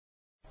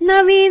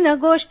नवीन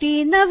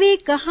गोष्टी नवी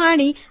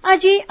कहाणी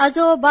आजी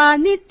आजोबा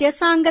नित्य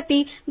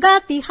सांगती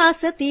गाती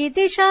हासती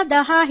दिशा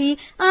दहाही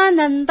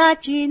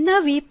आनंदाची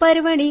नवी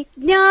पर्वणी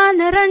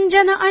ज्ञान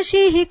रंजन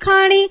अशी ही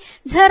खाणी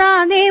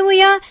झरा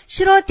नेऊया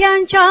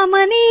श्रोत्यांच्या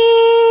मनी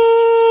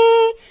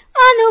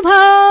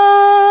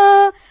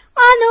अनुभव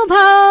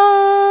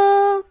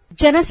अनुभव.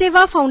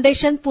 जनसेवा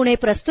फाउंडेशन पुणे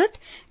प्रस्तुत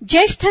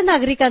ज्येष्ठ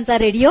नागरिकांचा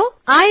रेडिओ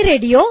आय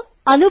रेडिओ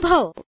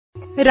अनुभव.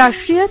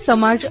 राष्ट्रीय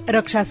समाज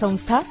रक्षा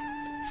संस्था,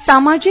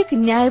 सामाजिक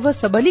न्याय व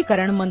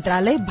सबलीकरण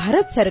मंत्रालय,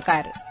 भारत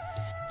सरकार,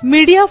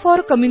 मीडिया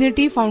फॉर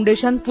कम्युनिटी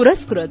फाउंडेशन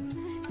पुरस्कृत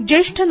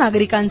ज्येष्ठ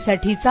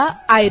नागरिकांसाठीचा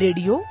आय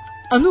रेडिओ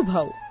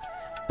अनुभव.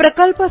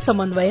 प्रकल्प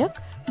समन्वयक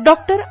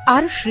डॉक्टर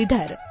आर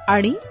श्रीधर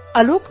आणि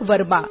आलोक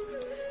वर्मा.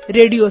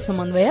 रेडिओ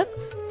समन्वयक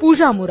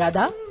पूजा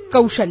मुरादा,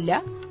 कौशल्या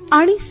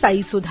आणि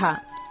साई सुधा.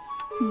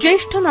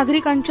 ज्येष्ठ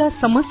नागरिकांच्या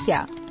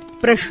समस्या,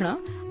 प्रश्न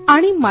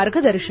आणि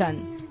मार्गदर्शन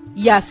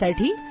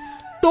यासाठी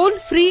टोल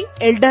फ्री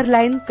एल्डर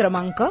लाईन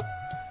क्रमांक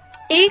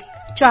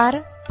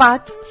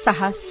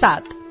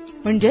 14567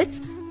 म्हणजेच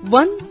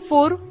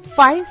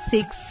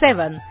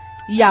 14567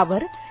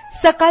 यावर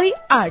सकाळी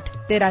 8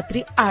 ते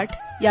रात्री 8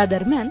 या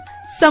दरम्यान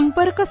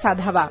संपर्क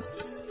साधावा.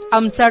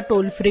 आमचा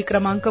टोल फ्री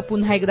क्रमांक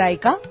पुन्हा एकदा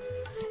ऐका.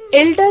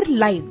 एल्डर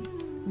लाईन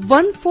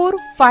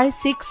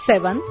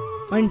 14567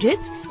 म्हणजेच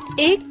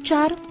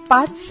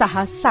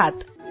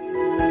 14567.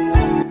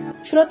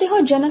 श्रोतेहो,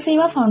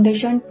 जनसेवा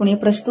फाउंडेशन पुणे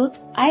प्रस्तुत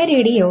आय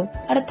रेडिओ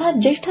अर्थात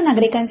ज्येष्ठ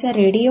नागरिकांचा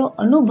रेडिओ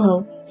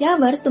अनुभव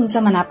यावर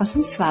तुमचं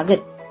मनापासून स्वागत.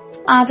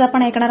 आज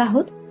आपण ऐकणार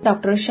आहोत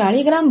डॉक्टर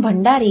शाळीग्राम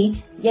भंडारी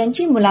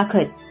यांची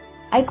मुलाखत.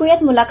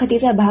 ऐकूयात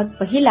मुलाखतीचा भाग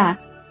पहिला.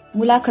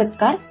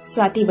 मुलाखतकार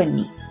स्वाती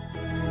बन्नी.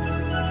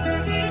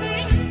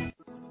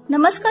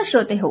 नमस्कार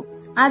श्रोतेहो,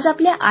 आज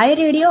आपल्या आय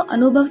रेडिओ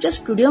अनुभवच्या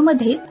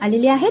स्टुडिओमध्ये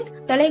आलेले आहेत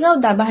तळेगाव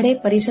दाभाडे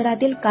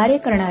परिसरातील कार्य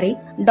करणारे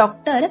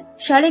डॉक्टर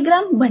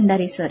शाळीग्राम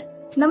भंडारी सर.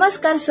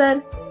 नमस्कार सर.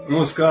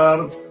 नमस्कार.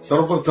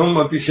 सर्वप्रथम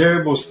अतिशय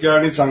बोचक्या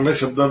आणि चांगल्या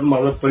शब्दात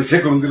माझा परिचय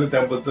करून दिला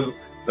त्याबद्दल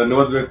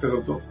धन्यवाद व्यक्त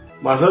करतो.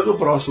 माझा जो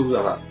प्रवास सुरू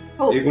झाला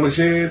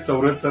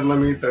 1974 ला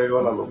मी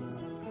तळेगावला आलो,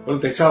 पण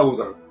त्याच्या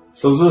अगोदर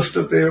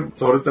 67 ते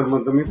 74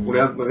 मध्ये मी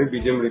पुण्यामध्ये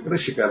बीजे मेडिकल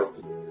शिकायला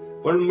होतो.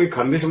 पण मी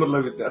खानदेश मधला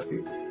विद्यार्थी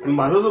आणि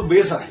माझा जो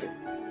बेस आहे,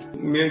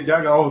 मी ज्या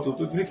गावात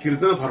होतो तिथे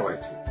कीर्तन फार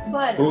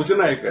व्हायचे,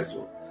 प्रवचन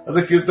ऐकायचो.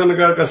 आता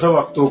कीर्तनकार कसा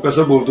वागतो,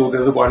 कसं बोलतो,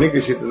 त्याचं वाणी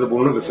कशी, त्याचं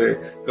बोलणं कसं आहे,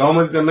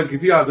 गावामध्ये त्यांना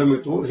किती आदर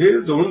मिळतो हे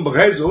जवळून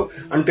बघायचो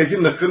आणि त्याची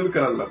नक्कल मी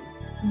करायला लागलो.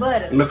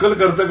 नकल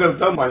करता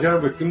करता माझ्या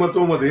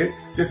व्यक्तिमत्वामध्ये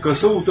ते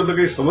कसं उतरलं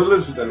काही समजलं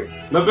सुद्धा नाही,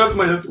 नकळत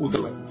माझ्यात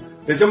उतरला.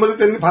 त्याच्यामध्ये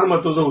त्यांनी फार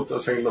महत्वाचं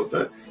सांगितलं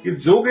होतं की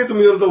जो काही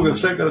तुम्ही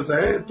व्यवसाय करायचा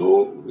आहे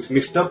तो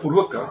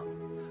निष्ठापूर्वक करा.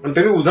 आणि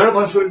त्यांनी उदाहरण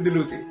फार स्वरूप दिली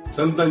होती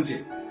संतांची.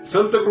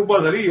 संत कृपा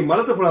झाली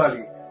मला तर फळ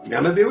आली,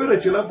 ज्ञानदेव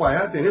रचिला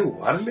पाया त्याने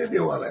उभारले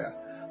देवालया,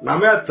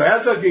 नाम्या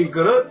तयाचा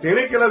किंकर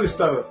त्याने केला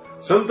विस्तार,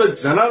 संत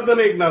जनार्दन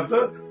एक नाथ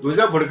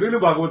तुझ्या भडकविली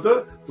भागवत,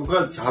 तुका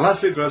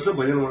झालासे कळस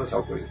भजन म्हणा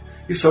सावकाश.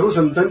 ही सर्व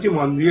संतांची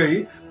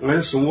मांदियाळी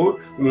माझ्या समोर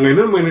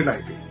महिने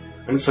राहते.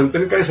 आणि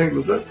संतांनी काय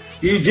सांगितलं होतं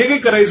की जे काही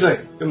करायचं आहे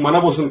ते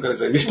मनापासून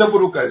करायचं आहे,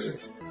 निष्ठापूर्वक करायचं आहे.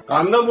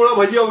 कांदा मुळा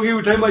भाजी अवघी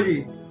विठाई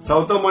माझी,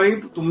 सावता माळी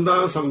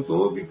तुम्हाला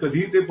सांगतो की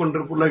कधी ते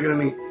पंढरपूरला गेले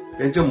नाही,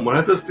 त्यांच्या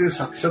मळ्यातच ते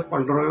साक्षात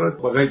पांडुरंगाला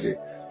बघायचे.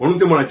 म्हणून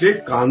ते म्हणायचे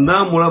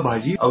कांदा मुळा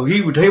भाजी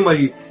अवघी विठाई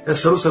माझी. या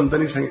सर्व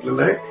संतांनी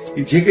सांगितलेलं आहे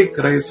की जे काही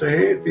करायचं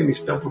आहे ते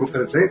निष्ठापूर्वक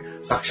करायचं आहे,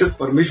 साक्षात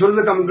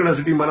परमेश्वराचं काम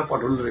करण्यासाठी मला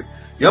पाठवलेलं आहे.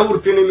 या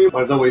वृत्तीने मी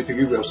माझा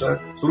वैद्यकीय व्यवसाय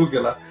सुरू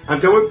केला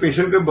आणि त्यामुळे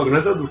पेशंटकडे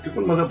बघण्याचा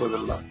दृष्टिकोन माझा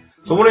बदलला.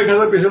 समोर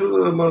एखादा पेशंट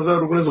माझा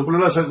रुग्ण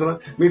झोपलेला असायचा ना,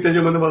 मी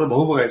त्याच्यामध्ये माझा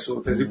भाऊ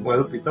बघायचो,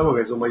 माझा पिता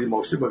बघायचो, माझी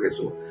मावशी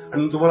बघायचो.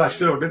 आणि तुम्हाला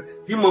आश्चर्य वाटेल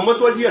ती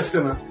ममत्वाची असते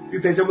ना ती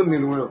त्याच्यामध्ये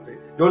निर्माण होते.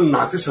 जेव्हा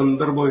नाते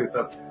संदर्भ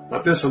येतात,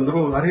 नाते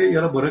संदर्भ अरे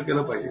याला बरं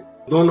केलं पाहिजे.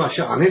 2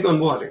 असे अनेक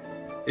अनुभव आले.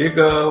 एक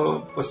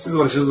 35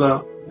 वर्षाचा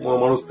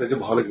माणूस त्याच्या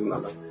भावाला घेऊन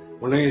आला,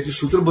 म्हणजे याची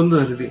सूत्र बंद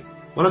झालेली.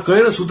 मला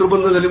कळे ना सूत्र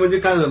बंद झाली म्हणजे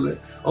काय झालंय.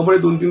 आपण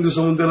 2-3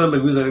 दिवसामध्ये त्याला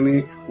लघवी झाली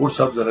नाही, पोट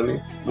साफ झालं नाही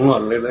म्हणून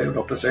आणलेलं आहे.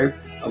 डॉक्टर साहेब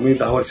आम्ही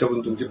 10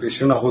 वर्षापासून तुमचे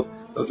पेशंट आहोत,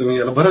 तर तुम्ही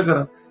याला बरं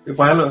करा. मी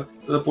पाहिलं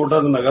त्याचा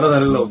पोटात नगारा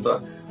झालेला होता.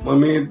 मग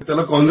मी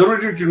त्याला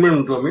कॉन्झर्वेटिव्ह ट्रीटमेंट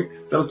म्हणतो आम्ही,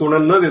 त्याला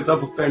तोंडात न देता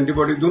फक्त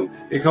अँटीबायोटिक देऊन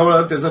एका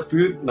वेळा त्याचा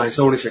पीळ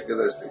नाहीसा होण्याची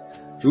शक्यता असते.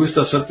 24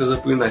 तासात त्याचा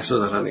पीळ नाहीसा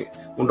झाला नाही.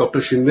 मग डॉक्टर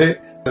शिंदे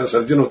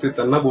सर्जन होते,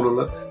 त्यांना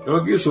बोलवलं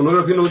तेव्हा की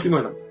सोनोग्राफी नव्हती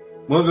मॅडम.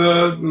 मग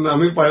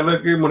आम्ही पाहिलं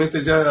की म्हणे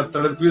त्याच्या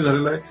आतड्यात पीळ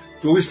झालेला आहे,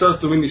 24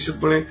 तास तुम्ही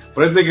निश्चितपणे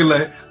प्रयत्न केला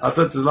आहे,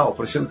 आता त्याला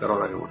ऑपरेशन करावं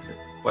लागेल म्हटले.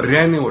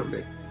 पर्याय नाही म्हटले.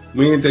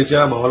 मी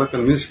त्याच्या भावाला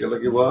कन्व्हिन्स केलं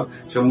की बा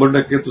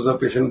 100% तुझा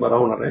पेशंट बरा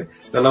होणार आहे,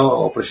 त्याला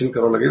ऑपरेशन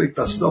करावं लागेल. 1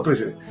 तासाचं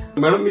ऑपरेशन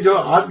आहे. मॅडम मी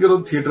जेव्हा आत गेलो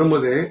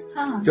थिएटरमध्ये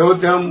तेव्हा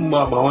त्या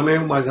भावाने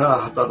माझ्या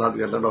हातात हात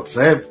घातला. डॉक्टर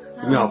साहेब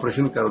तुम्ही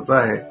ऑपरेशन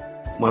करताय,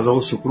 माझा भाऊ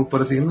सुखरूप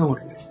परत येईल ना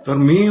म्हटले. तर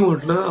मी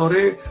म्हटलं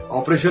अरे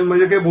ऑपरेशन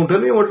म्हणजे काही मोठं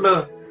नाही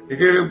म्हटलं,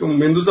 हे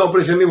मेंदूचं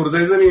ऑपरेशन नाही,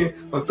 हृदयाचं नाही,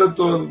 फक्त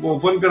तो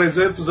ओपन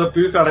करायचंय, तुझा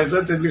पीळ काढायचा,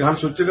 त्यातली घाण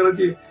स्वच्छ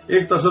करायची,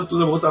 1 तासात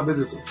तुझा भाऊ ताब्यात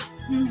येतो.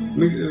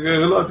 मी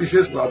गेलो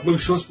अतिशय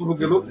आत्मविश्वासपूर्वक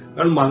गेलो,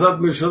 कारण माझा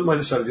आत्मविश्वास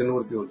माझ्या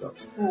सर्जनवरती होता.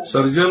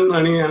 सर्जन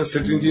आणि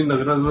अॅनेस्थेटिकची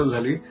नजरानजर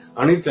झाली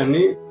आणि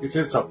त्यांनी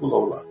तिथे चाकू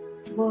लावला.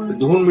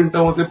 2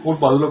 मिनिटांमध्ये पोट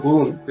बाजूला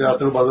करून ते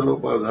आतड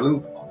बाजूला झालं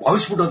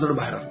 22 फूट आतड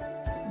बाहेर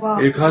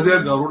आलं. एखाद्या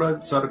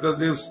गरुडासारखं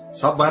ते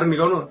साप बाहेर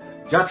निघावं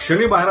ज्या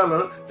क्षणी बाहेर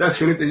आलं त्या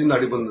क्षणी त्याची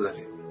नाडी बंद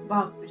झाली.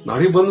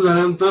 नाडी बंद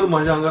झाल्यानंतर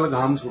माझ्या अंगाला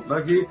घाम सुटला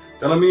की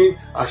त्याला मी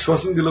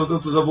आश्वासन दिलं होतं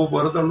तुझा भाऊ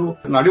परत आणू.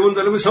 नाडी बंद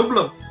झाली मी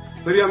संपलं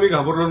तरी आम्ही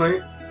घाबरलो नाही.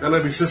 त्याला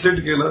रिससेट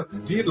केलं,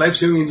 जी लाईफ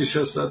सेव्हिंग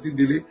इंजेक्शन असतात ती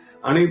दिली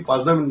आणि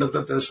 5-10 मिनिटांतर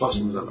त्याचा श्वास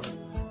सुरू झाला.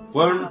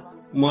 पण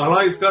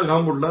मला इतका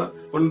घाम उडला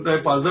पण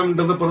 5-10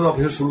 मिनिटांतर परत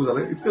ऑपरेशन सुरू झालं.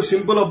 इतकं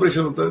सिंपल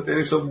ऑपरेशन होतं.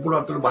 त्याने संपूर्ण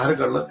आतड बाहेर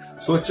काढलं,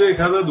 स्वच्छ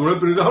एखादं धुळं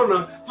पिळगाव ना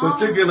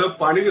स्वच्छ केलं,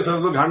 पाणी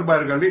कसं घाण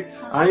बाहेर काढली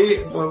आणि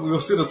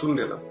व्यवस्थित रचून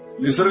गेलं.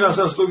 निसर्ग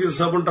असा असतो की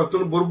जसं आपण टाकतो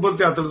बरोबर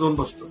ते आतड जाऊन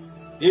बसतो.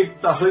 1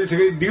 तासाच्या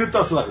ठिकाणी 1.5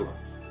 तास लागला.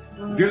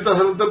 1.5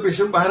 तासानंतर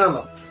पेशंट बाहेर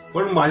आला.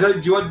 पण माझ्या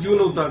जीवात जीव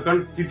नव्हता, कारण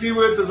किती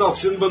वेळ त्याचं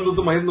ऑक्सिजन बंद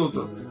होतं माहित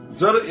नव्हतं.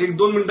 जर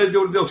 1-2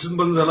 मिनिटांच्या वरती ऑक्सिजन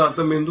बंद झाला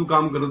आता मेंदू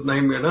काम करत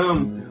नाही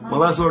मॅडम.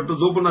 मला असं वाटतं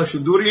जोपर्यंत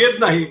शुद्धीवर येत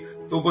नाही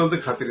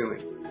तोपर्यंत खात्री नाही.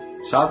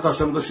 7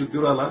 तासानंतर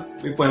शुद्धीवर आला.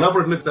 मी पहिला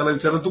प्रश्न त्याला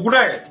विचारला तू कुठे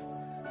आहे,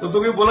 तर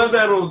तो काही बोलायला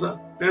तयार नव्हता.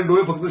 त्याने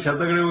डोळे फक्त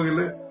छाताकडे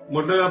गेले.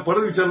 म्हटलं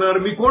परत विचारलं अरे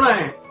मी कोण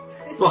आहे.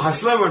 तो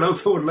हसला मॅडम.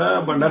 तो म्हटला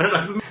भंडारा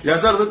डॉक्टर.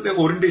 याचा अर्थ ते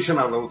ओरिएंटेशन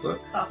आलं होतं,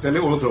 त्याने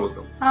ओळखलं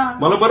होतं.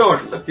 मला बरं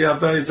वाटलं की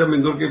आता याच्या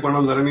मेंदूवर काही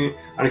परिणाम झाला नाही.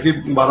 आणखी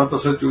 12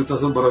 तासात 24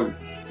 तासात बरं होईल.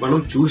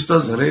 म्हणून 24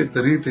 तास झाले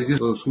तरी त्याची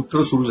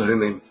सूत्र सुरू झाले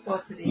नाही.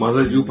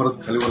 माझा जीव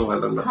परत खालीवर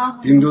व्हायला लागला.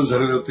 3 दिवस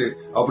झालेले होते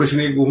ऑपरेशन.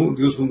 1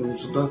 दिवस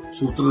सुद्धा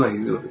सूत्र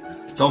नाही.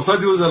 4था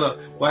दिवस झाला.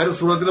 बाहेर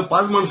सुरुवातीला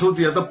 5 माणसं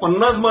होती, आता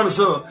 50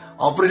 माणसं.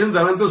 ऑपरेशन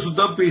झाल्यानंतर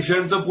सुद्धा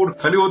पेशंटचं पोट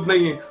खाली होत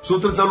नाही,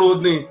 सूत्र चालू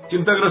होत नाही,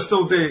 चिंताग्रस्त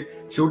होते.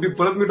 शेवटी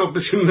परत मी डॉक्टर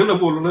शिंदेना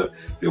बोलवलं.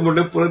 ते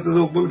म्हटलं परत त्याचं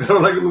ओपन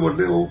करावं लागेल.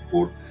 म्हटलं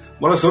पोट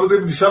मला सर्व ते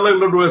दिसायला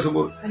लागलं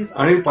डोळ्यासमोर.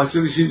 आणि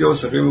 5व्या दिवशी जेव्हा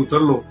सकाळी मी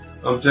उतरलो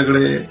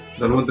आमच्याकडे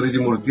धन्वंतरीची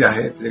मूर्ती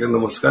आहे त्याच्याकडे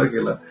नमस्कार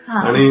केला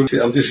आणि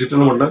आमच्या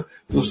सिस्टरनं म्हटलं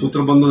तो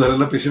सूत्र बंद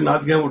झालेला पेशंट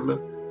आत घ्या म्हटलं.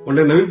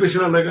 म्हणजे नवीन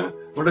पेशंट आलाय का.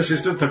 म्हटलं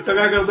सिस्टर थट्ट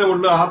काय करताय.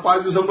 म्हटलं हा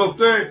 5 दिवसांना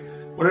बघतोय.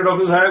 म्हणजे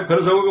डॉक्टर साहेब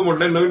खरं सांगू का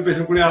म्हटलंय नवीन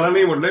पेशंट कोणी आला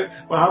नाही म्हटलंय,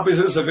 पण हा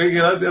पेशंट सकाळी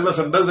गेला त्याला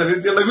संडास झाली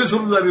ते लगेच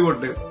सुरू झाली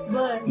म्हटले.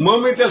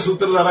 मग मी त्या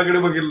सूत्रधाराकडे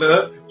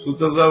बघितलं.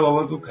 सूत्रधार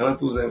बाबा तू खरा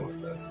तूच आहे म्हटलं.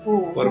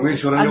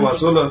 परमेश्वराने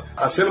वाचवलं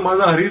असेल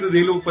माझा हरित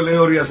देईल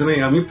पल्यावर असं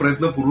नाही. आम्ही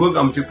प्रयत्नपूर्वक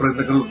आमचे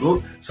प्रयत्न करत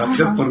होतो.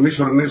 साक्षात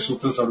परमेश्वराने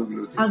सूत्र चालू केले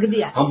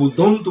होते. हा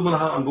मुद्दाम तुम्हाला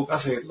हा अनुभव का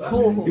सांगितला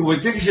की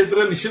वैद्यकीय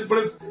क्षेत्र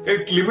निश्चितपणे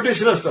काही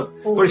लिमिटेशन असतात,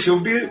 पण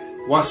शेवटी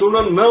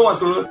वाचवणं न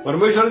वाचवणं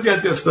परमेश्वराचे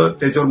हाती असतं.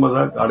 त्याच्यावर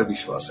माझा गाढ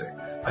विश्वास आहे.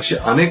 असे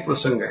अनेक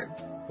प्रसंग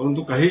आहेत,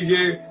 परंतु काही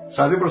जे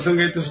साधे प्रसंग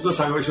आहेत ते सुद्धा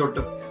सांगावेसे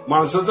वाटतात.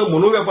 माणसाचा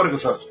मनोव्यापार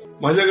कसा असतो.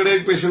 माझ्याकडे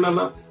एक पेशंट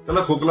आला,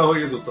 त्याला खोकला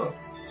येत होता.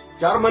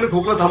 4 महिने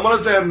खोकला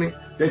थांबायला तयार नाही.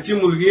 त्याची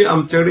मुलगी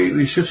आमच्याकडे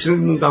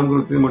रिसेप्शन काम करत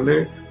होती. म्हणले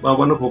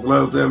बाबांना खोकला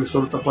होतोय. आम्ही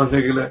सर्व तपासण्या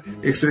केल्या,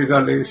 एक्सरे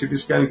काढले, सिटी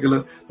स्कॅन केलं,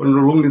 पण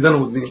रोग निदान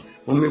होत नाही.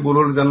 म्हणून मी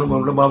बोलवलं त्यांना.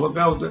 म्हटलं बाबा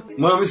काय होतंय.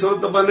 मग आम्ही सर्व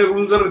तपासण्या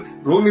करून जर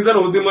रोग निदान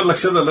होत नाही मला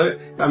लक्षात आलं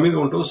की आम्ही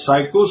म्हणतो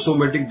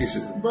सायकोसोमॅटिक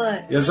डिसीज.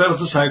 याचा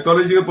अर्थ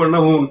सायकॉलॉजीवर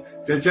परिणाम होऊन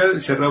त्याच्या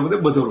शरीरामध्ये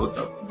बदल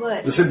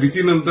होतात. जसे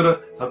भीतीनंतर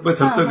हातपाय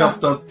थरथर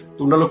कापतात,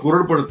 तोंडाला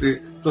कोरड पडते,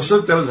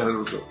 तसंच त्याला झालेलं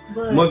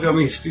होतं. मग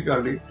आम्ही हिस्ट्री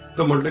काढली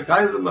तर म्हटलं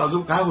काय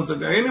अजून काय होतं.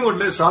 काही नाही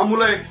म्हटलंय. 6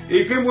 मुलं आहे,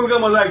 एकही मुलगा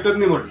माझा ऐकत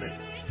नाही म्हटलंय.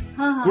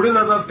 पुढे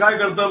जातात काय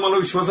करतात मला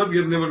विश्वासात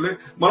घेत नाही म्हटले.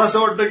 मला असं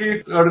वाटतं की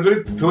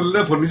अडगळीत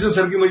ठेवलेल्या फर्निचर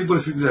सारखी माझी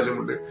परिस्थिती झाली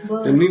म्हटले.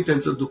 त्यांनी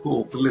त्यांचं दुःख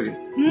ओकले.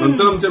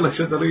 नंतर आमच्या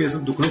लक्षात आलं की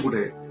याचं दुखणं कुठे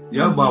आहे,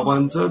 या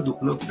बाबांचं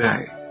दुखणं कुठे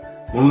आहे.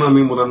 म्हणून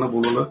आम्ही मुलांना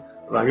बोलवलं,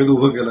 रांगेत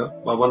उभं केलं,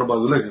 बाबांना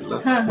बाजूला घेतलं.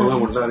 मला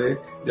म्हटलं अरे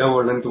ज्या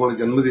वडिलांनी तुम्हाला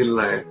जन्म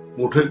दिलेला आहे,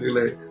 मोठं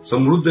केलंय,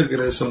 समृद्ध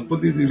केलंय,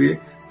 संपत्ती दिली,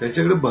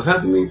 त्याच्याकडे बघा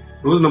तुम्ही.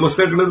 रोज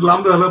नमस्कार करण्यात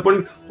लांब झाला,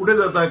 पण कुठे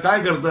जाताय काय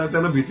करताय.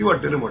 त्यांना भीती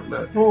वाटते रे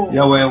म्हटलं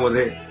या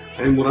वयामध्ये.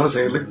 आणि मुलांना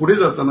सांगितलं पुढे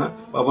जाताना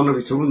बाबांना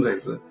विचारून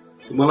जायचं.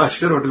 तुम्हाला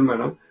आश्चर्य वाटेल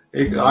मॅडम,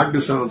 एक 8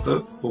 दिवसानंतर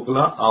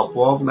खोकला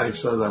आपोआप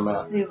नाहीसा झाला,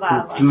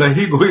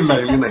 कुठलंही गोळी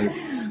लागली नाही.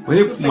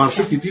 म्हणजे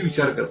माणसं किती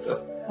विचार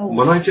करतात.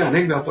 मनाचे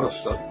अनेक व्यापार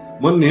असतात.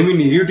 मन नेहमी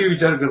निगेटिव्ह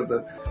विचार करतात.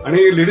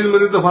 आणि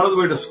लेडीजमध्ये तर फारच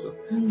वाईट असतं.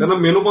 त्यांना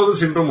मेनोपॉझल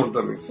सिंड्रोम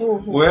म्हणतो मी.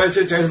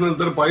 वयाच्या 40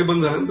 नंतर पायी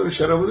बंद झाल्यानंतर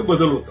शरीरामध्ये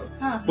बदल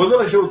होतात.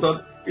 बदल असे होतात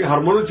की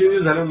हार्मोनल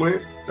चेंजेस झाल्यामुळे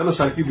त्यांना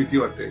सारखी भीती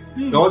वाटते.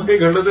 गावात काही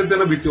घडलं तर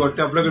त्यांना भीती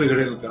वाटते आपल्याकडे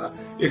घडेल का.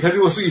 एखादी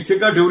वस्तू इथे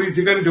का ठेवली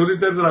इथे का ठेवली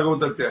तर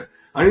रागवतात त्या.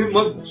 आणि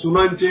मग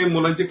सुनांचे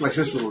मुलांचे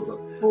क्लॅशेस सुरू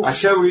होतात.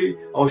 अशा वेळी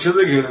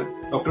औषधं घेणं,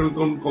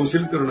 डॉक्टरांकडून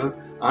काउन्सिल करणं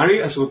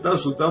आणि स्वतः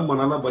सुद्धा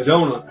मनाला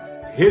बजावणं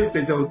हेच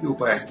त्याच्यावरती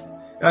उपाय आहेत.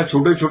 या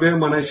छोट्या छोट्या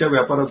मनाच्या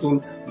व्यापारातून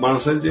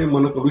माणसांचे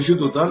मन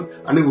कलुषित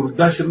होतात आणि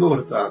वृद्धाश्रम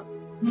भरतात.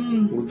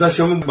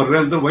 वृद्धाश्रम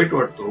भरल्यानंतर वाईट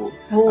वाटतो.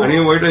 आणि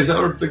वाईट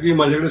असं वाटतं की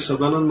माझ्याकडे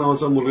सदानंद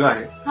नावाचा मुलगा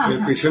आहे,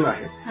 पेशंट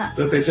आहे,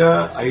 तर त्याच्या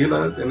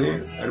आईला त्याने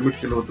ऍडमिट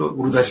केलं होतं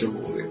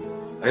वृद्धाश्रमामध्ये.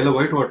 आईला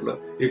वाईट वाटलं.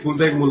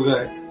 एकुलता एक मुलगा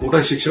आहे,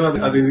 मोठा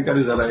शिक्षण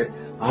अधिकारी झाला आहे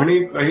आणि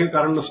काही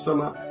कारण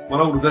नसताना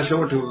मला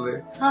वृद्धाश्रमात ठेवलं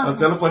आहे.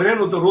 त्याला पर्याय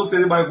नव्हतं. रोज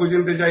त्याच्या बायकोची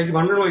आणि त्याच्या आईची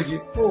भांडण व्हायची.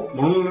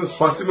 म्हणून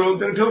स्वास्थ्य मिळवून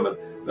त्याने ठेवलं.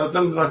 आता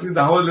रात्री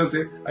 10 वाजले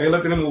होते. आईला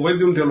त्याने मोबाईल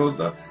देऊन ठेवला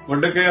होता.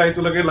 म्हटलं काय आई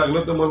तुला काही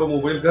लागलं तर मला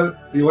मोबाईल कर,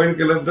 रिवाइंड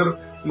केलं तर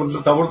म्हटलं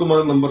ताबडतोब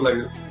माझा नंबर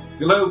लागेल.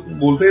 तिला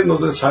बोलता येत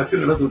नव्हतं, सारखी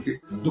रडत होती,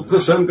 दुःख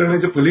सहन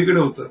करण्याच्या पलीकडे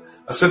होतं.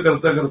 असं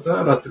करता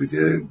करता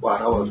रात्रीचे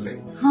 12 वाजले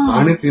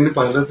आणि तिने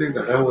पाहिलं ते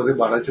घड्याळामध्ये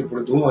 12च्या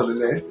पुढे 2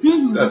 वाजलेले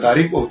आहे.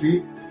 तारीख होती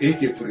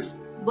 1 एप्रिल.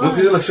 मग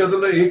तिच्या लक्षात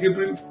आलं 1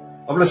 एप्रिल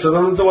आपल्या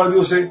सदानंदचा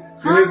वाढदिवस आहे.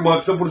 तिने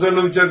मागचा पुढचा न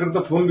विचार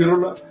करता फोन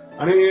फिरवला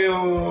आणि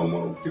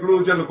तिकडून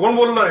विचारलं, कोण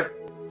बोलणार आहे?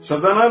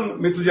 सदानंद,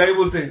 मी तुझी आई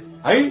बोलते.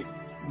 आई,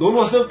 2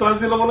 वाजता त्रास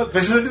दिला मला,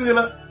 कशासाठी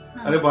दिला?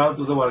 अरे बाळा,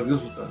 तुझा वाढदिवस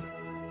होता.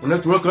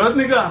 म्हणजे तुला कळत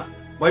नाही का,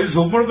 माझी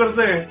झोपण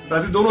करताय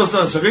रात्री 2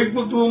 वाजता. सकाळी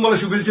तू मला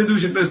शुभेच्छा देऊ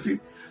शकली असती,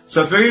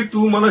 सकाळी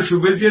तू मला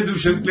शुभेच्छा देऊ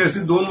शकली असती.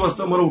 2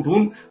 वाजता मला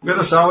उठवून मी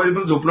आता 6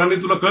 वाजेपर्यंत झोपणार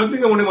नाही, तुला कळत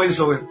नाही का म्हणे माझी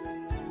सवय.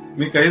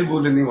 मी काहीच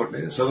बोलले नाही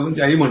म्हटले.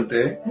 सदानंदची आई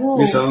म्हणते,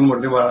 मी सदानंद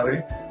म्हटले, बाळा रे,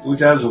 तू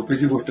त्या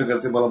झोपेची गोष्ट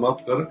करते, मला माफ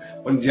कर,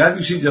 पण ज्या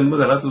दिवशी जन्म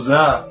झाला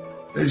तुझा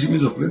त्या दिवशी मी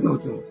झोपलेच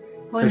नव्हते.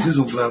 कशी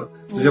झोपणार?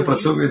 तुझ्या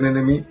प्रसव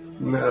वेदनेने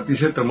मी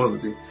अतिशय तळमळत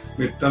होते.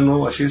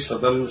 मित्रांनो, अशी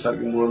सदानंद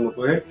सारखी मुलं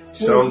नकोय,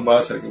 श्रावण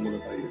बाळासारखी मुलं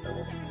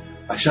पाहिजे.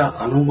 अशा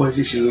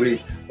अनुभवाची शिजोरी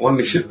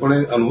निश्चितपणे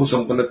अनुभव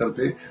संपन्न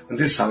करते आणि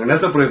ते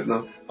सांगण्याचा प्रयत्न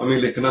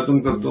आम्ही लेखनातून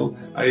करतो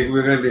आणि एक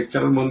वेगळ्या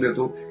लेक्चर म्हणून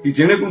देतो की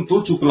जेणेकरून तो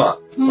चुकला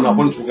पण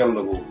आपण चुकायला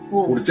नको,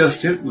 पुढच्या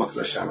स्टेज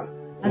मागचा शाणा,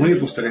 म्हणून ही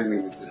पुस्तकाची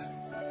निर्मिती झाली.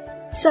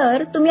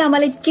 सर, तुम्ही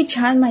आम्हाला इतकी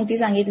छान माहिती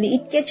सांगितली,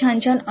 इतके छान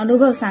छान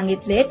अनुभव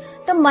सांगितलेत,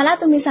 तर मला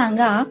तुम्ही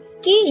सांगा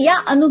की या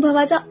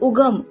अनुभवाचा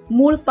उगम,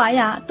 मूळ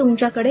पाया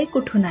तुमच्याकडे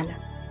कुठून आला?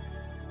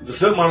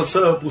 जसं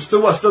माणसं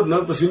पुस्तक वाचतात ना,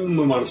 तशी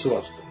माणसं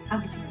वाचतो.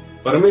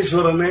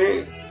 परमेश्वराने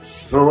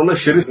सर्वांना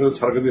शरीर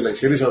सारखं दिलंय,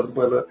 शरीर सारखं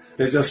पाहिलं,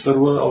 त्याच्या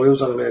सर्व अवयव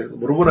चांगले आहेत,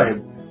 बरोबर आहेत,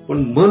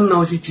 पण मन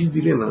नावाची चीज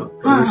दिली ना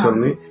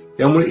परमेश्वराने,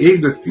 त्यामुळे एक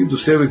व्यक्ती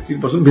दुसऱ्या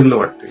व्यक्तीपासून भिन्न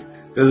वाटते.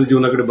 त्याच्या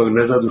जीवनाकडे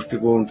बघण्याचा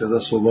दृष्टिकोन, त्याचा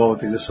स्वभाव,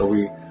 त्याच्या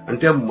सवयी, आणि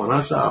त्या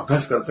मनाचा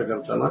अभ्यास करता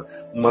करताना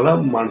मला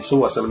माणसं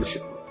वाचायला मी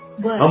शिकलो.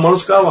 हा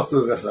माणूस का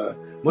वागतोय कसा,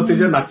 मग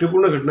त्याच्या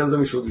नाट्यपूर्ण घटनांचा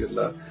मी शोध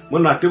घेतला.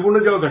 मग नाट्यपूर्ण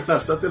जेव्हा घटना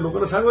असतात ते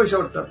लोकांना सांगायच्या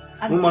वाटतात.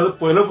 मग माझं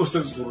पहिलं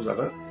पुस्तक सुरू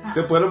झालं.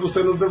 त्या पहिल्या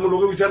पुस्तकानंतर मग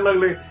लोक विचारायला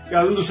लागले की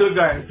अजून दुसरं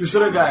काय,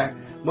 तिसरं काय.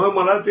 मग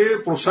मला ते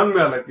प्रोत्साहन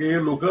मिळालं की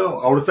लोक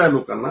आवडताय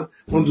लोकांना,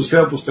 म्हणून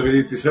दुसऱ्या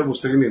पुस्तकाची, तिसऱ्या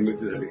पुस्तकाची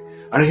निर्मिती झाली.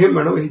 आणि हे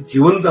मॅडम, हे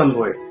जिवंत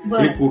अनुभव आहे,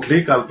 हे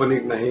कुठलेही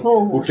काल्पनिक नाही,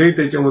 कुठलेही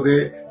त्याच्यामध्ये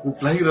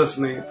कुठलाही रस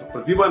नाही,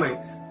 प्रतिभा नाही,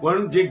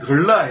 पण जे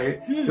घडलं आहे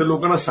ते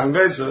लोकांना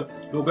सांगायचं,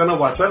 लोकांना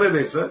वाचायला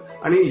द्यायचं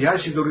आणि ह्या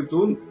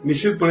शिदोरीतून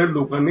निश्चितपणे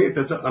लोकांनी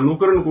त्याचं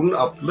अनुकरण करून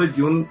आपलं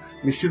जीवन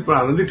निश्चितपणे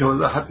आनंदी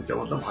ठेवायचा हा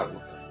त्याच्यामधला भाग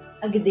होता.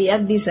 अगदी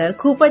अगदी सर,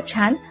 खूपच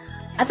छान.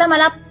 आता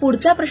मला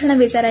पुढचा प्रश्न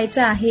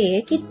विचारायचा आहे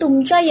की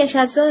तुमच्या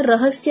यशाचं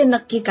रहस्य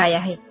नक्की काय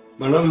आहे?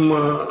 मॅडम,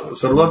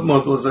 सर्वात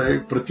महत्वाचं आहे,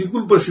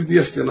 प्रतिकूल परिस्थिती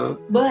असते ना,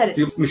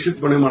 ती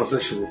निश्चितपणे माणसाला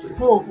शिकवते.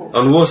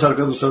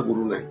 अनुभवासारखा दुसरा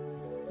गुरु नाही.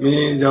 मी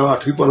जेव्हा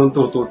 8वी पर्यंत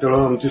होतो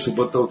तेव्हा आमची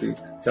सुबत्ता होती,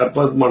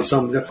 4-5 माणसं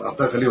आमच्या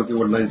हाताखाली होती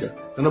वडिलांच्या,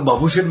 त्यांना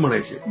बाबूशेठ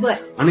म्हणायचे.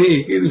 आणि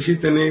एके दिवशी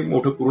त्याने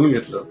मोठं करून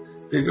घेतलं,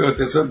 ते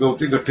त्याचं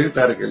गवती गठ्ठे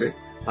तयार केले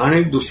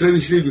आणि दुसऱ्या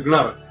दिवशी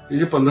विकणार,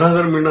 त्याचे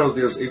 15,000 मिळणार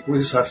होते.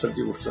 1960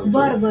 सालची गोष्ट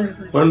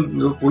सांगतो.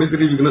 पण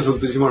कोणीतरी विघ्न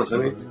संतोषी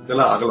माणसाने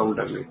त्याला आग लावून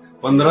टाकली.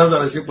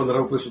 15,000चे 15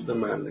 रुपये सुद्धा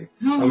मिळाले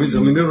नाही. आम्ही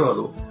जमिनीवर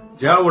आलो.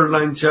 ज्या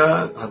वडिलांच्या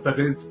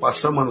हाताखाली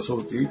 5-6 माणसं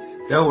होती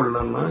त्या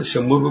वडिलांना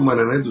 100 रुपये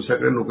महिन्याने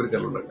दुसऱ्याकडे नोकरी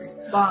करायला लागली.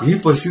 ही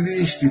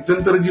परिस्थिती,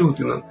 स्थित्यंतर जी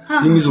होती ना,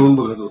 ती मी जोडून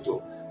बघत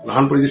होतो.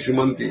 लहानपणीची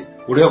श्रीमंती,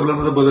 पुढे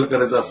आपल्याला जर बदल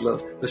करायचा असला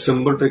तर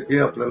 100%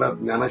 आपल्याला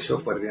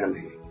ज्ञानाशिवाय पर्याय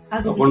नाही.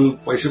 आपण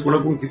पैसे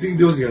कोणाकडून किती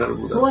दिवस घेणार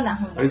होता.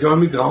 आणि जेव्हा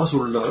मी गाव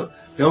सोडलं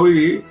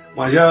त्यावेळी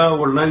माझ्या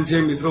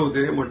वडिलांचे मित्र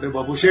होते, म्हटले,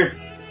 बाबूशेठ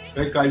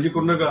काही काळजी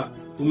करू नका,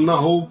 तुम्हाला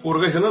हो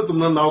पोरगायचे ना,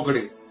 तुम्हाला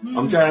नावकडे,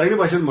 आमच्या आरणी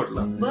भाषेत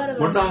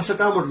म्हटलं. असं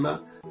का म्हटलं,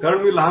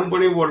 कारण मी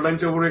लहानपणी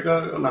वडिलांच्या बरोबर एका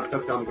नाटकात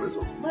काम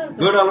करायचो.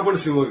 गड आला पण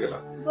सिंह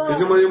गेला.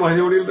 त्याच्यामध्ये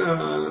माझे वडील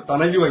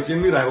तानाजी व्हायचे,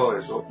 मी रायबा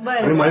व्हायचो.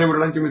 आणि माझ्या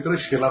वडिलांचे मित्र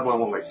शेलार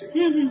मामा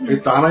व्हायचे.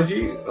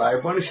 तानाजी,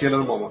 रायबा आणि शेलार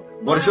मामा.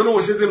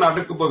 वर्षानुवर्ष ते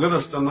नाटक बघत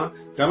असताना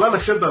त्याला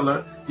लक्षात आलं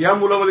की या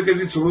मुलामध्ये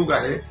काहीतरी चुणूक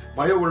आहे.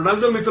 माझ्या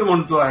वडिलांचा मित्र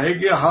म्हणतो आहे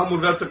की हा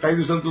मुलगा तर काही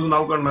दिवसांत तुझं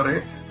नाव काढणार आहे.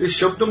 ते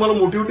शब्द मला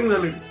मोटिवेटिंग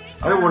झाले.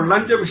 अरे,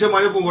 वडिलांच्या पेक्षा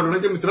माझ्या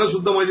वडिलांच्या मित्रांना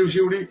सुद्धा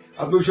माझ्याविषयी एवढी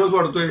आत्मविश्वास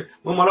वाढतोय,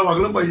 मग मला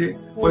वागलं पाहिजे,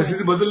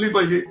 परिस्थिती बदलली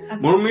पाहिजे.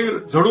 म्हणून मी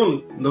झडून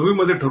 9वी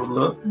मध्ये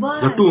ठरवलं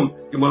झटून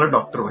की मला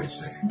डॉक्टर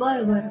व्हायचं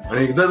आहे.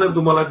 आणि एकदा जर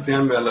तुम्हाला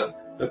ज्ञान मिळालं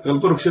तर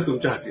कल्पवृक्ष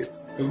तुमच्या हाती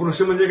येतं.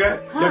 कल्पवृक्ष म्हणजे काय,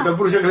 त्या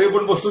कल्पवृक्षाखाली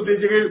पण बसतो,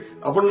 त्यांची काही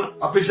आपण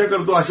अपेक्षा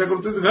करतो, आशा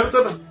करतो, ते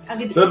घडतं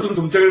ना. जर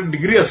तुमच्याकडे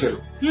डिग्री असेल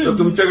तर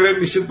तुमच्याकडे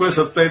निश्चितपणे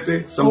सत्ता येते,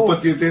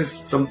 संपत्ती येते,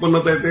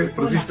 संपन्नता येते,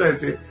 प्रतिष्ठा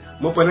येते.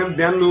 मग पर्यंत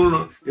ज्ञान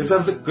मिळवणं, याचा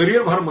अर्थ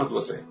करिअर फार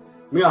महत्वाचं आहे.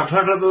 मी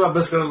 18 तास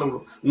अभ्यास करायला लागलो.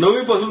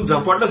 9वी पासून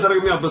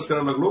झपाट्यासारखं मी अभ्यास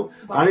करायला लागलो.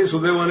 आणि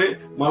सुदैवाने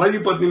मला जी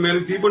पत्नी मिळाली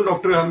ती पण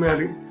डॉक्टर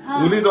मिळाली,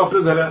 मुली डॉक्टर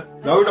झाल्या,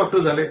 गावी डॉक्टर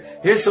झाले.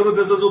 हे सर्व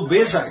त्याचा जो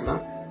बेस आहे ना,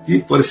 ती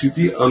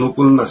परिस्थिती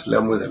अनुकूल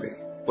नसल्यामुळे झाली.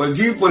 पण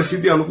जी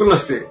परिस्थिती अनुकूल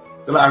नसते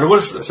त्याला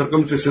ऍडव्हर्स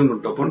सर्कमस्टेन्सेस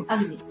म्हणतो आपण.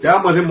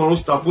 त्यामध्ये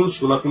माणूस तापून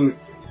सुलाखून.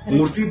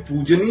 मूर्ति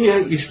पूजनीय है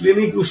इसलिए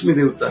नहीं कि उसमें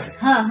देवता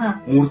है.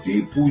 मूर्ति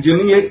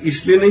पूजनीय है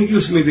इसलिए नहीं कि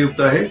उसमें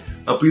देवता है,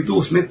 अपितु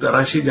उसमें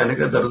तराशे जाने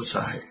का दर्द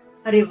सा है.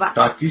 अरे वा.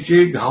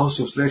 टाकीचे घाव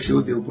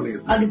सोसल्याशिवाय देव पण येत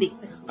नाही. अगदी.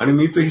 आणि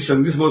मी तर ही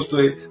संधी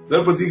समजतोय,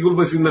 जर प्रतिकूल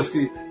परिस्थिती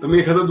नसती तर मी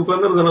एखादा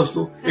दुकानदार झाला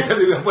असतो,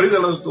 एखादा व्यापारी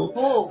झाला असतो.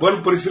 पण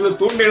परिस्थितीला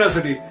तोंड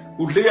देण्यासाठी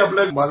कुठलेही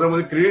आपल्या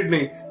बाजारामध्ये क्रेडिट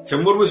नाही,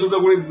 100 रुपये सुद्धा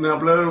कोणी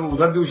आपल्याला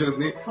उधार देऊ शकत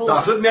नाही. तर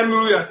असं ज्ञान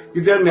मिळूया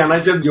की त्या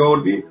ज्ञानाच्या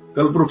जीवावरती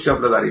कल्पवृक्ष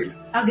आपल्या दारी येईल.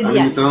 आणि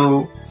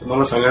मित्रांनो,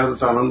 मला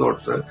सांगायचा आनंद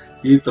वाटतं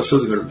की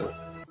तसंच घडलं.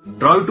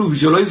 Try to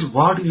visualise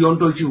what you want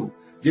to achieve.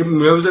 जे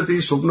मिळवायचं ते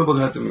स्वप्न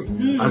बघा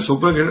तुम्ही, आणि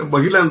स्वप्न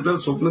बघितल्यानंतर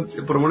स्वप्न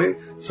प्रमाणे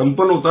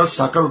संपन्न होतात,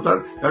 साकार होतात.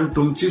 कारण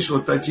तुमची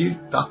स्वतःची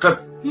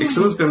ताकद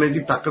एक्सलन्स करण्याची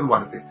ताकद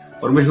वाढते.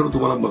 परमेश्वर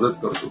तुम्हाला मदत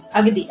करतो.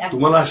 अगदी.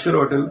 तुम्हाला आश्चर्य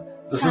वाटेल,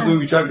 जसं तुम्ही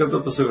विचार करता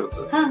तसं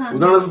घडतं.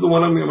 उदाहरणार्थ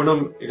तुम्हाला मी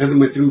मॅडम एखादी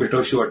मैत्रीण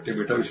भेटाविषयी वाटते,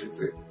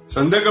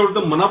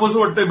 संध्याकाळपर्यंत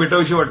मनापासून वाटते,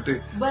 भेटाविषयी वाटते.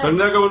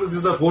 संध्याकाळपर्यंत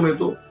तिचा फोन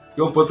येतो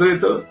किंवा पत्र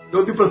येतं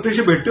किंवा ती प्रत्यक्ष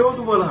भेटते हो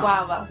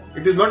तुम्हाला.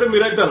 It is not a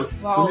miracle.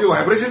 तुमची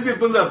व्हायब्रेशन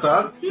तिथून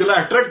जातात, तिला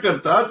अट्रॅक्ट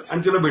करतात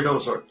आणि तिला भेटावं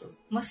असं वाटतं.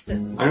 मस्त.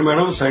 आणि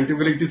madam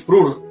scientifically it is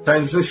proved,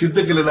 सायन्सने सिद्ध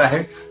केलेलं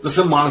आहे,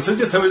 जसं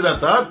माणसांचे थवे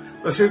जातात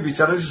तसे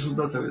विचारांचे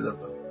सुद्धा थवे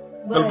जातात.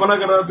 कल्पना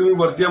करा, तुम्ही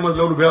वरती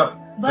मजल्यावर उभ्या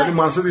तरी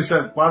माणसं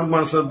दिसतात, 5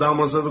 माणसं 10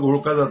 माणसाचा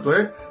घोळका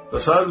जातोय,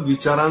 तसाच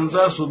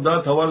विचारांचा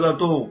सुद्धा थवा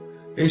जातो.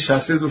 हे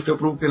शास्त्रीयदृष्ट्या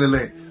प्रूव्ह केलेलं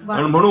आहे.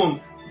 आणि म्हणून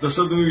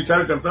जसं तुम्ही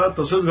विचार करता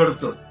तसंच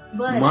घडतं.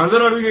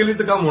 मांजर अडवी गेली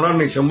तर काम होणार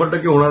नाही,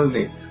 100% होणार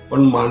नाही.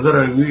 पण मांजर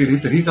अडवी गेली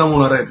तरी काम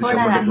होणार आहे,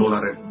 100%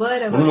 होणार आहे.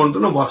 म्हणून म्हणतो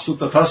ना, वास्तू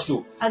तथास्तु.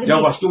 ज्या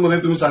वास्तूमध्ये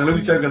तुम्ही चांगले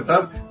विचार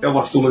करतात त्या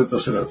वास्तूमध्ये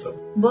तसं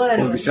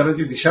घडतं.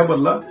 विचारांची दिशा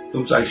बदला,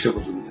 तुमचं आयुष्य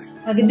बदलून जाईल.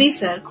 अगदी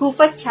सर,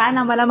 खूपच छान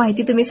आम्हाला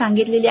माहिती तुम्ही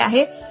सांगितलेली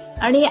आहे.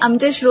 आणि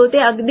आमचे श्रोते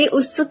अगदी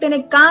उत्सुकतेने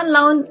कान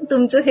लावून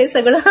तुमचं हे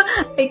सगळं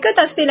ऐकत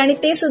असतील आणि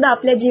ते सुद्धा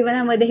आपल्या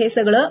जीवनामध्ये हे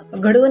सगळं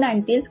घडवून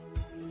आणतील.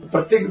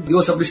 प्रत्येक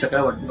दिवस आपली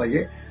सकाळ वाटली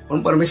पाहिजे.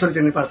 म्हणून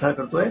परमेश्वरच्या प्रार्थना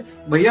करतोय,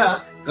 भैया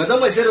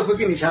कदम ऐसे रखो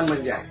की निशान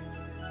बन जाए,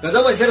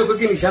 कदम ऐसे रखो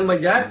की निशान बन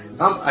जाए,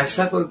 काम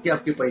ऐसा करो कि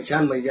आपकी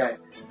पहचान बन जाए,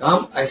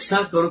 काम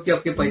ऐसा करो कि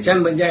आपकी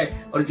पहचान बन जाए,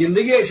 और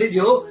जिंदगी ऐसी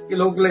जियो कि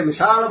लोगों के लिए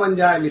मिसाल बन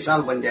जाए,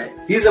 मिसाल बन जाए.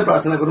 ही जर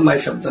प्रार्थना करून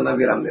माझ्या शब्दांना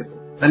विराम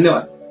देतो.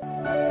 धन्यवाद.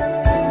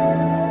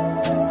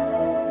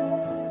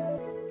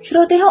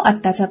 श्रोते हो,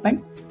 आत्ताच आपण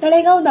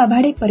तळेगाव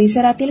दाभाडे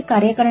परिसरातील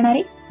कार्य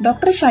करणारे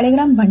डॉक्टर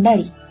शाळीग्राम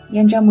भंडारी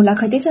यांच्या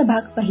मुलाखतीचा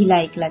भाग पहिला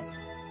ऐकलात.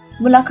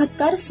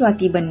 मुलाखतकार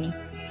स्वाती बन्नी.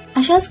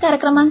 अशाच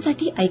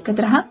कार्यक्रमांसाठी ऐकत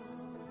रहा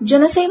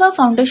जनसेवा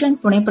फाउंडेशन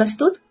पुणे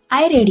प्रस्तुत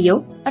आय रेडिओ,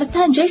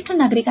 अर्थात ज्येष्ठ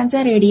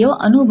नागरिकांचा रेडिओ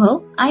अनुभव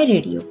आय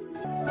रेडिओ.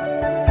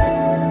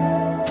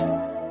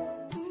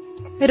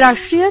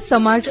 राष्ट्रीय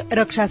समाज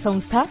रक्षा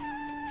संस्था,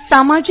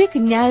 सामाजिक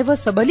न्याय व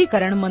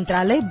सबलीकरण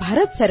मंत्रालय,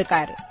 भारत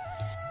सरकार,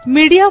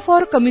 मीडिया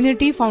फॉर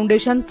कम्युनिटी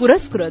फाउंडेशन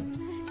पुरस्कृत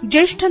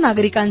ज्येष्ठ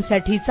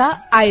नागरिकांसाठीचा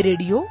आय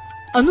रेडिओ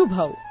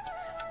अनुभव,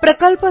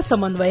 प्रकल्प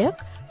समन्वयक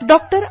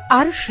डॉक्टर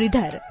आर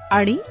श्रीधर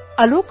आणि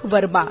अलोक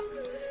वर्मा,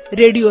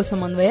 रेडिओ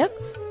समन्वयक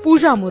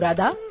पूजा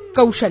मुरादा,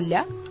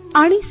 कौशल्या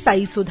आणि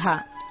साई सुधा.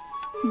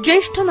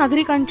 ज्येष्ठ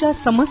नागरिकांच्या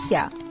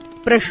समस्या,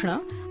 प्रश्न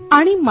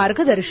आणि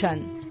मार्गदर्शन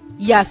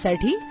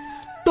यासाठी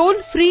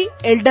टोल फ्री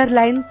एल्डर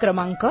लाईन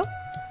क्रमांक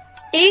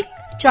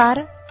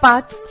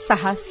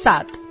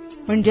 14567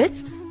 म्हणजेच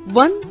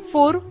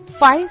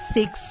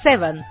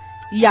 14567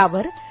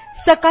 यावर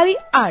सकाळी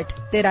 8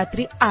 ते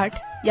रात्री 8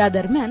 या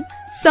दरम्यान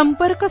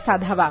संपर्क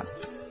साधावा.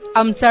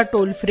 आमचा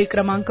टोल फ्री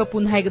क्रमांक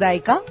पुन्हा एकदा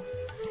ऐका,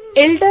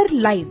 एल्डर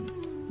लाईन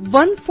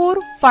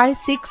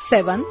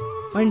 14567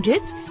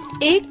 म्हणजेच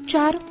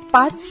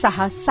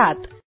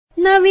 14567.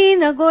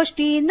 नवीन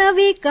गोष्टी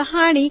नवी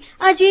कहाणी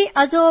आजी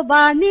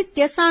आजोबा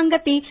नित्य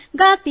सांगती,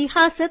 गाती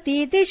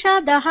हासती दिशा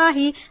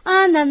दहाही,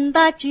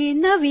 आनंदाची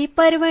नवी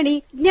पर्वणी,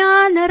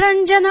 ज्ञान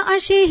रंजन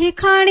अशी ही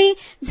खाणी,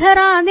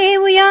 झरा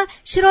नेऊया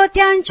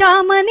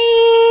श्रोत्यांच्या मनी,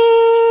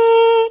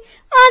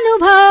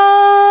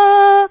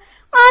 अनुभव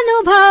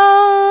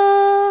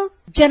अनुभव.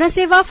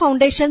 जनसेवा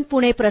फाउंडेशन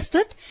पुणे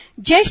प्रस्तुत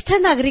ज्येष्ठ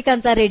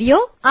नागरिकांचा रेडिओ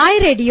आय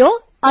रेडिओ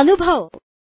अनुभव.